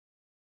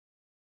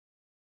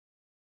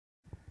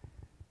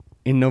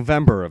In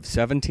November of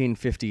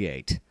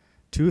 1758,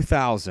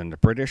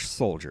 2,000 British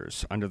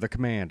soldiers under the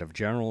command of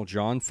General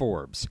John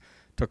Forbes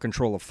took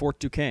control of Fort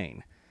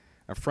Duquesne,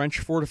 a French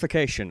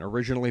fortification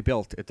originally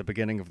built at the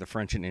beginning of the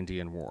French and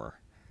Indian War.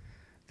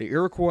 The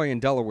Iroquois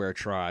and Delaware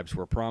tribes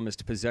were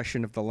promised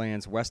possession of the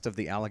lands west of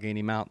the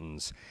Allegheny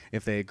Mountains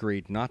if they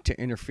agreed not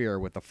to interfere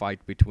with the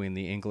fight between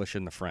the English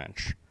and the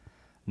French.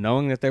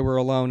 Knowing that they were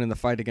alone in the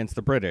fight against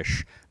the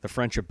British, the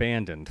French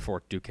abandoned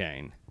Fort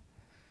Duquesne.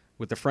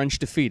 With the French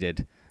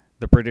defeated,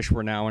 the British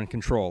were now in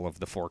control of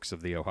the forks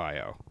of the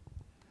Ohio.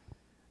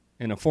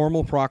 In a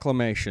formal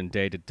proclamation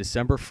dated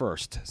December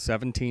 1st,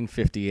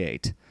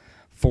 1758,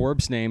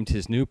 Forbes named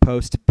his new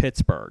post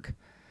Pittsburgh,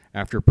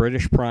 after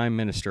British Prime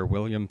Minister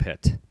William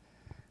Pitt.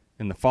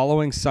 In the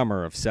following summer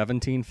of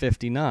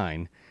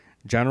 1759,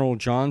 General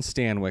John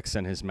Stanwix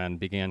and his men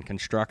began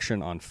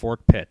construction on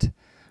Fort Pitt,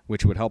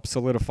 which would help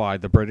solidify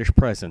the British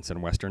presence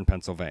in western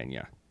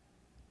Pennsylvania.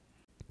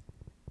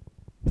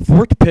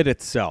 Fort Pitt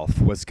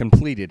itself was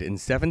completed in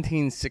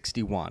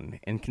 1761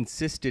 and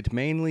consisted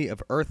mainly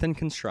of earthen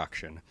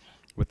construction,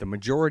 with the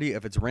majority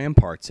of its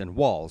ramparts and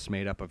walls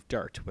made up of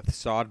dirt with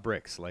sod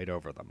bricks laid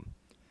over them.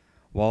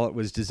 While it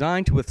was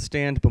designed to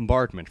withstand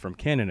bombardment from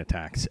cannon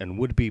attacks and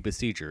would-be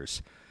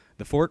besiegers,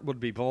 the fort would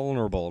be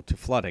vulnerable to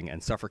flooding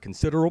and suffer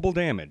considerable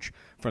damage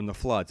from the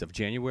floods of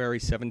January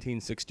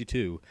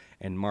 1762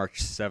 and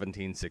March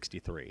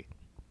 1763.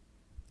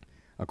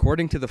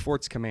 According to the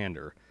fort's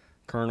commander,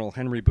 Colonel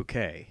Henry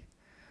Bouquet,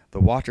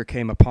 the water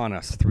came upon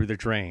us through the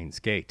drains,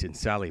 gate, and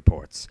sally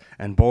ports,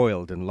 and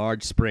boiled in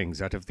large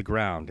springs out of the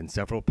ground in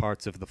several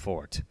parts of the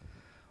fort.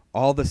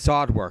 All the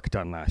sod work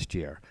done last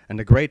year, and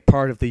a great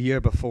part of the year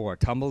before,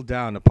 tumbled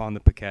down upon the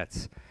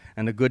piquettes,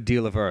 and a good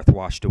deal of earth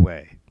washed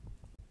away.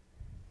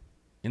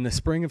 In the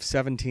spring of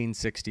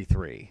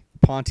 1763,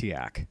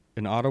 Pontiac,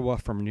 an Ottawa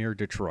from near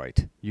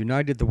Detroit,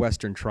 united the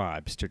western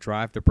tribes to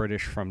drive the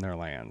British from their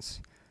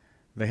lands.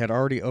 They had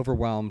already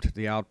overwhelmed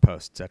the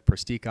outposts at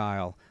Prestique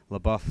Isle,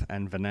 LeBoeuf,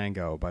 and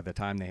Venango by the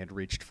time they had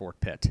reached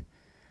Fort Pitt.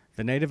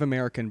 The Native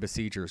American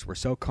besiegers were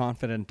so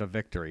confident of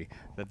victory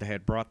that they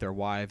had brought their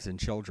wives and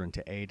children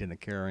to aid in the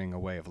carrying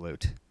away of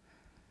loot.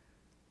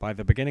 By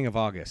the beginning of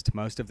August,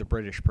 most of the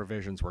British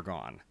provisions were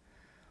gone.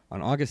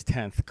 On August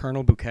 10th,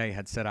 Colonel Bouquet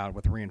had set out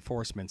with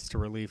reinforcements to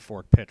relieve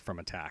Fort Pitt from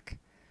attack.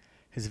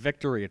 His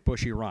victory at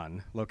Bushy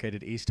Run,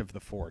 located east of the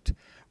fort,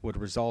 would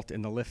result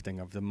in the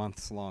lifting of the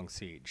months-long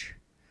siege.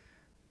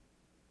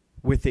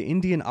 With the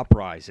Indian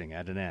uprising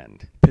at an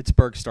end,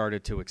 Pittsburgh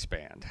started to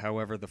expand.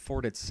 However, the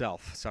fort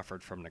itself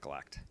suffered from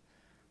neglect.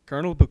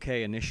 Colonel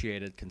Bouquet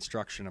initiated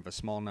construction of a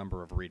small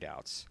number of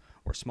redoubts,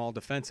 or small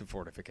defensive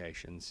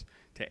fortifications,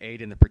 to aid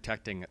in the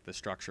protecting the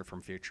structure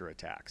from future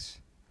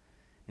attacks.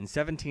 In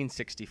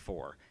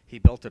 1764, he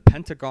built a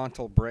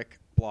pentagonal brick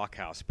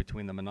blockhouse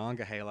between the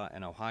Monongahela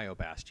and Ohio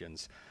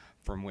bastions,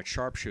 from which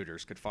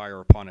sharpshooters could fire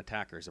upon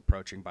attackers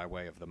approaching by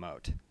way of the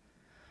moat.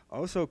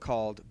 Also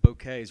called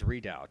Bouquet's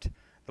Redoubt,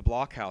 the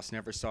blockhouse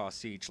never saw a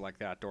siege like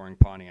that during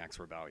Pontiac's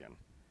rebellion.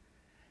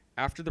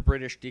 After the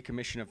British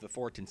decommission of the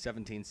fort in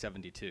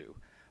 1772,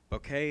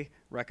 Bouquet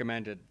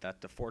recommended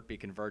that the fort be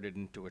converted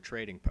into a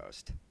trading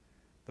post.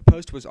 The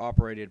post was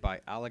operated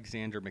by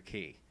Alexander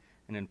McKee,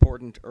 an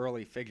important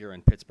early figure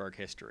in Pittsburgh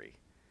history.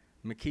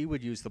 McKee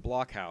would use the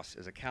blockhouse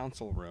as a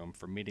council room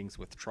for meetings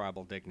with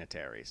tribal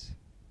dignitaries.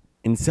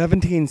 In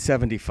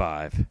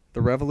 1775,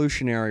 the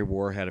Revolutionary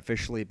War had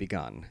officially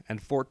begun,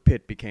 and Fort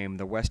Pitt became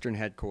the western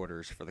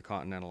headquarters for the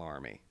Continental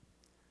Army.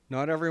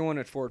 Not everyone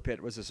at Fort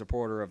Pitt was a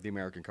supporter of the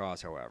American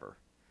cause, however.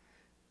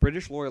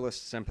 British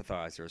Loyalist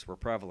sympathizers were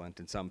prevalent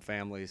in some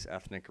families,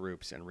 ethnic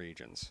groups, and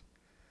regions.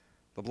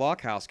 The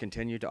blockhouse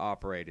continued to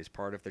operate as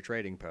part of the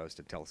trading post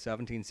until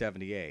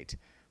 1778,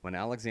 when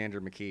Alexander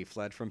McKee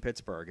fled from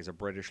Pittsburgh as a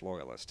British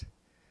Loyalist.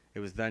 It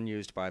was then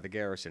used by the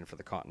garrison for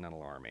the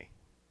Continental Army.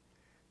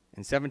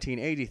 In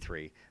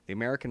 1783, the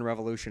American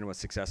Revolution was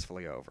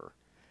successfully over.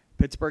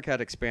 Pittsburgh had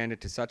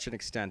expanded to such an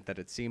extent that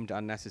it seemed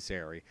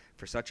unnecessary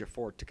for such a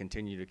fort to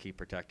continue to keep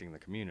protecting the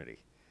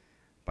community.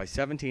 By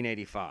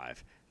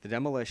 1785, the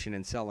demolition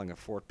and selling of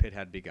Fort Pitt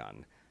had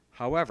begun.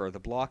 However, the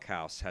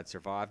blockhouse had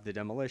survived the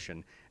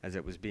demolition as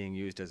it was being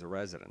used as a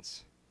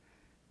residence.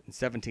 In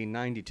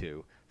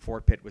 1792,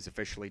 Fort Pitt was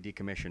officially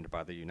decommissioned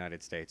by the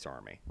United States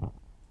Army.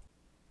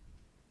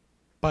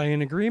 By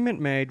an agreement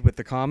made with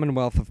the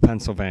Commonwealth of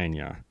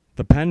Pennsylvania,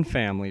 the Penn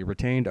family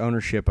retained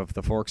ownership of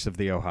the forks of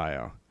the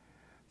Ohio.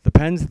 The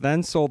Penns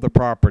then sold the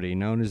property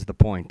known as the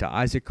Point to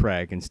Isaac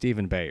Craig and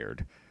Stephen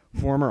Bayard,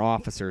 former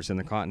officers in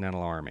the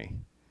Continental Army.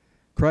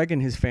 Craig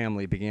and his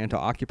family began to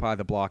occupy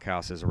the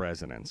blockhouse as a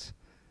residence.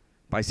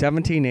 By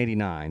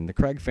 1789, the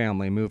Craig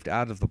family moved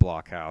out of the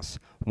blockhouse,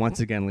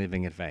 once again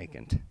leaving it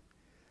vacant.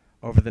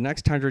 Over the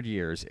next 100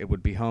 years, it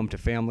would be home to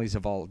families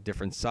of all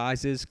different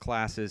sizes,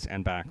 classes,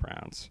 and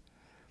backgrounds.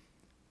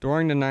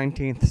 During the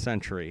 19th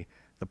century,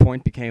 the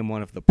Point became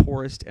one of the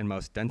poorest and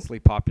most densely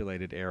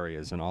populated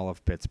areas in all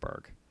of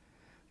Pittsburgh.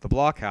 The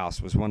blockhouse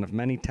was one of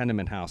many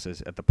tenement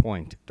houses at the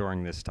Point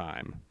during this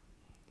time.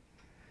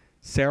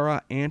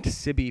 Sarah Aunt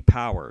Sibby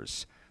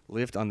Powers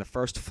lived on the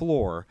first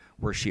floor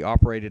where she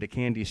operated a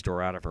candy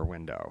store out of her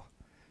window.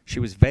 She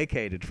was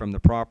vacated from the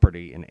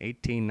property in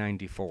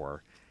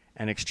 1894.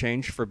 In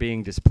exchange for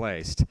being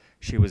displaced,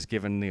 she was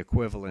given the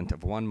equivalent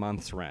of 1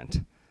 month's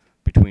rent,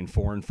 between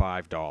 $4 and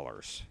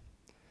 $5.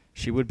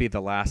 She would be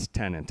the last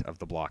tenant of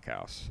the block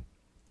house.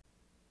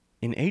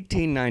 In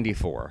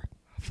 1894,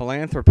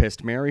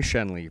 philanthropist Mary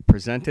Shenley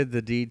presented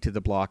the deed to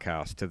the block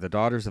house to the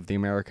Daughters of the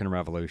American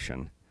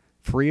Revolution,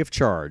 free of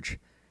charge,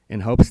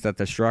 in hopes that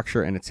the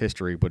structure and its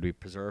history would be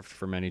preserved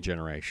for many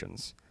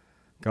generations.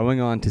 Going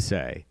on to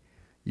say,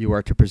 "You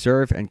are to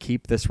preserve and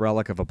keep this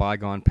relic of a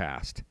bygone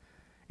past,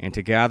 and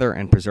to gather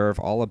and preserve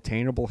all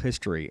obtainable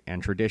history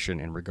and tradition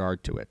in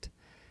regard to it.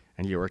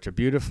 And you are to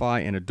beautify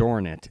and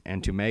adorn it,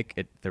 and to make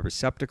it the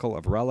receptacle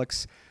of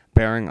relics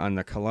bearing on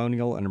the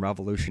colonial and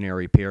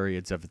revolutionary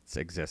periods of its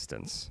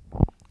existence."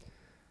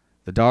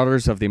 The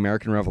Daughters of the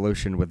American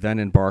Revolution would then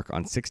embark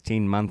on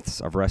 16 months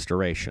of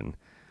restoration,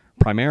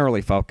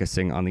 primarily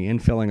focusing on the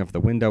infilling of the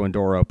window and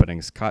door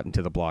openings cut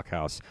into the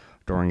blockhouse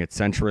during its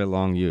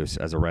century-long use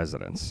as a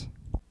residence.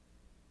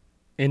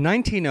 In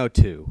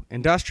 1902,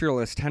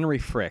 industrialist Henry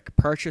Frick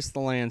purchased the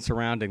land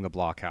surrounding the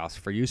blockhouse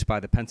for use by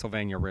the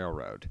Pennsylvania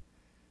Railroad.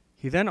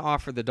 He then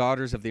offered the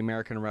Daughters of the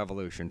American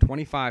Revolution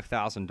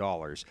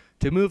 $25,000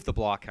 to move the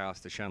blockhouse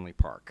to Shenley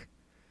Park.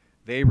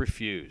 They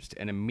refused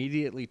and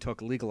immediately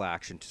took legal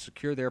action to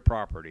secure their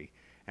property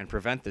and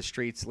prevent the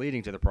streets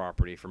leading to the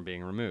property from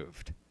being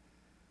removed.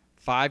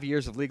 5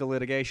 years of legal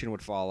litigation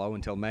would follow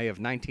until May of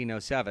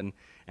 1907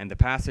 and the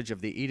passage of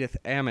the Edith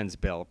Ammons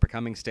Bill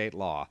becoming state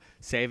law,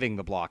 saving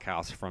the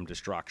blockhouse from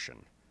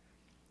destruction.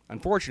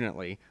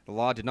 Unfortunately, the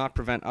law did not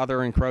prevent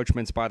other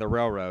encroachments by the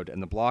railroad,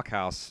 and the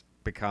blockhouse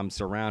becomes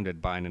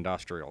surrounded by an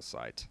industrial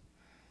site.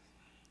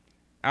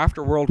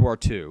 After World War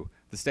II,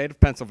 the state of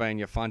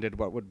Pennsylvania funded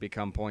what would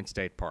become Point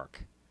State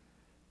Park.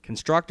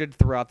 Constructed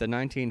throughout the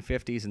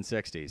 1950s and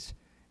 60s,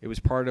 it was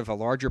part of a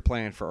larger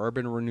plan for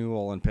urban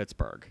renewal in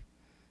Pittsburgh.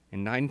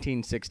 In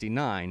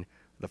 1969,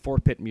 the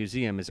Fort Pitt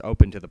Museum is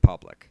open to the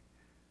public.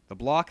 The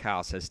block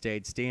house has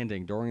stayed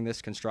standing during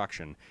this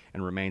construction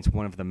and remains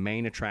one of the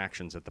main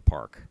attractions at the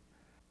park.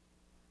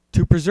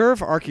 To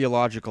preserve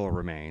archaeological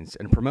remains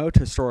and promote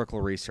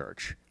historical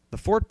research, the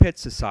Fort Pitt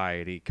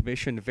Society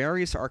commissioned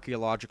various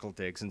archaeological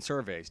digs and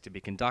surveys to be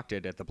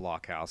conducted at the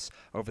block house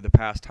over the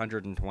past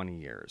 120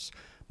 years,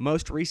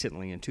 most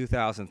recently in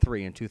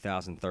 2003 and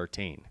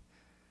 2013.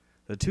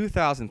 The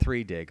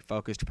 2003 dig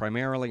focused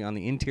primarily on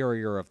the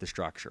interior of the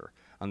structure,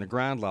 on the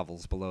ground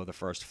levels below the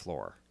first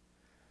floor.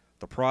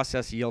 The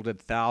process yielded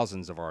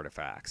thousands of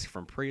artifacts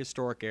from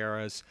prehistoric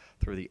eras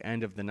through the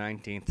end of the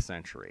 19th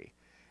century,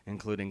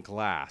 including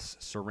glass,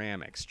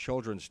 ceramics,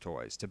 children's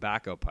toys,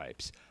 tobacco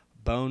pipes,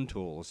 bone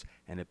tools,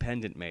 and a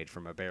pendant made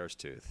from a bear's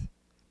tooth.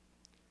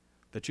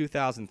 The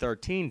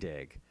 2013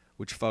 dig,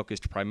 which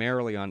focused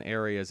primarily on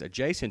areas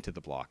adjacent to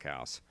the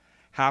blockhouse,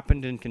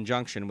 happened in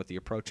conjunction with the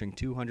approaching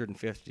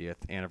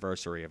 250th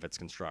anniversary of its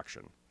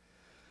construction.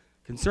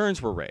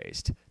 Concerns were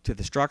raised to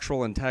the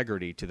structural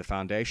integrity to the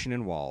foundation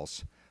and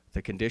walls,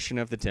 the condition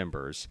of the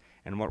timbers,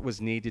 and what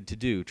was needed to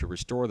do to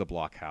restore the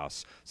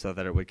blockhouse so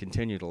that it would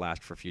continue to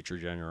last for future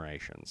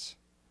generations.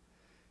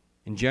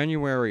 In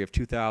January of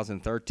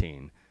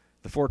 2013,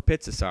 the Fort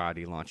Pitt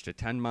Society launched a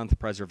 10-month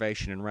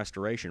preservation and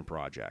restoration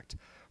project,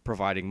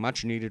 providing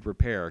much-needed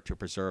repair to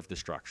preserve the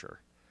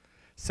structure.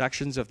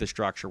 Sections of the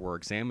structure were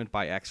examined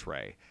by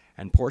X-ray,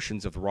 and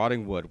portions of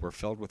rotting wood were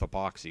filled with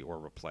epoxy or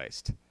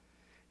replaced.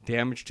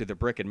 Damage to the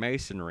brick and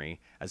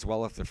masonry, as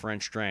well as the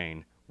French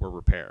drain, were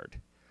repaired,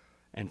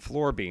 and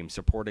floor beams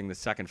supporting the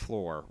second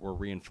floor were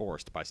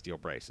reinforced by steel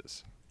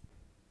braces.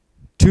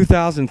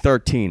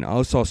 2013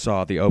 also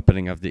saw the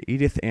opening of the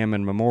Edith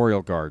Ammon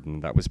Memorial Garden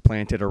that was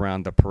planted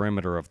around the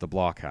perimeter of the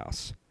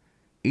blockhouse.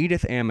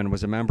 Edith Ammon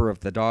was a member of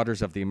the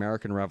Daughters of the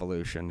American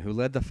Revolution who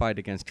led the fight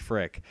against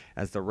Frick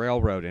as the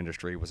railroad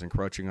industry was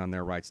encroaching on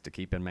their rights to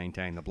keep and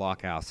maintain the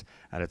blockhouse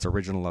at its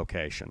original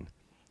location.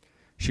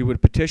 She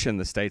would petition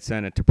the state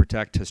senate to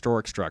protect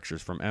historic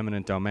structures from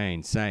eminent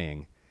domain,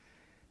 saying,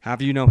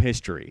 "Have you no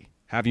history?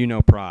 Have you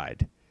no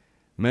pride?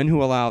 Men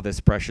who allow this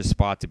precious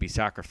spot to be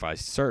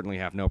sacrificed certainly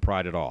have no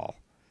pride at all.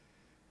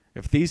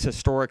 If these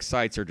historic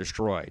sites are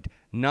destroyed,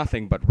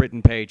 nothing but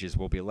written pages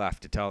will be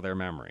left to tell their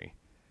memory.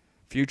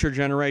 Future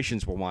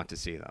generations will want to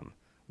see them.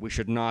 We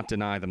should not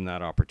deny them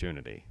that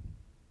opportunity."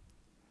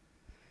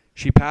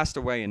 She passed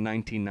away in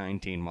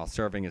 1919 while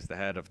serving as the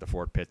head of the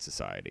Fort Pitt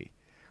Society.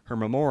 Her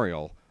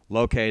memorial,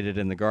 located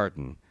in the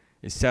garden,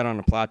 is set on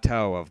a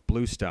plateau of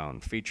bluestone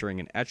featuring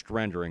an etched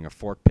rendering of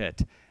Fort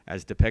Pitt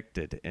as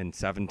depicted in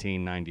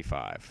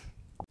 1795.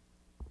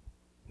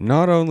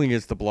 Not only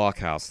is the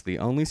blockhouse the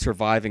only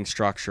surviving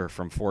structure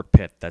from Fort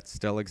Pitt that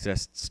still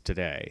exists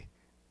today,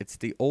 it's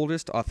the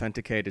oldest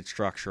authenticated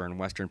structure in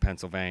western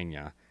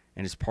Pennsylvania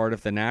and is part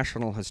of the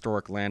National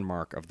Historic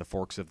Landmark of the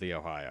Forks of the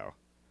Ohio.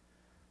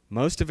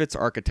 Most of its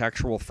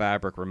architectural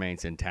fabric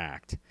remains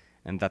intact,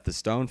 and that the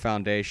stone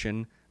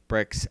foundation,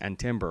 bricks, and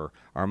timber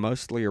are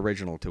mostly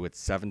original to its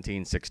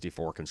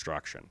 1764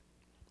 construction.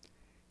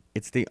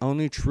 It's the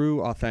only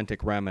true,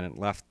 authentic remnant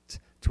left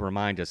to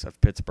remind us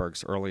of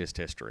Pittsburgh's earliest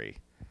history.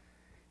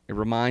 It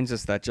reminds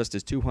us that just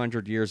as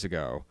 200 years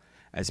ago,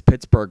 as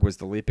Pittsburgh was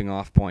the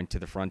leaping-off point to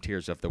the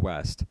frontiers of the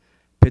West,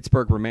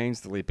 Pittsburgh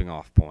remains the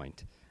leaping-off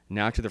point,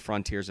 now to the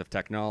frontiers of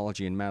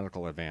technology and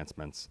medical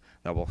advancements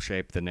that will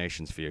shape the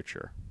nation's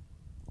future.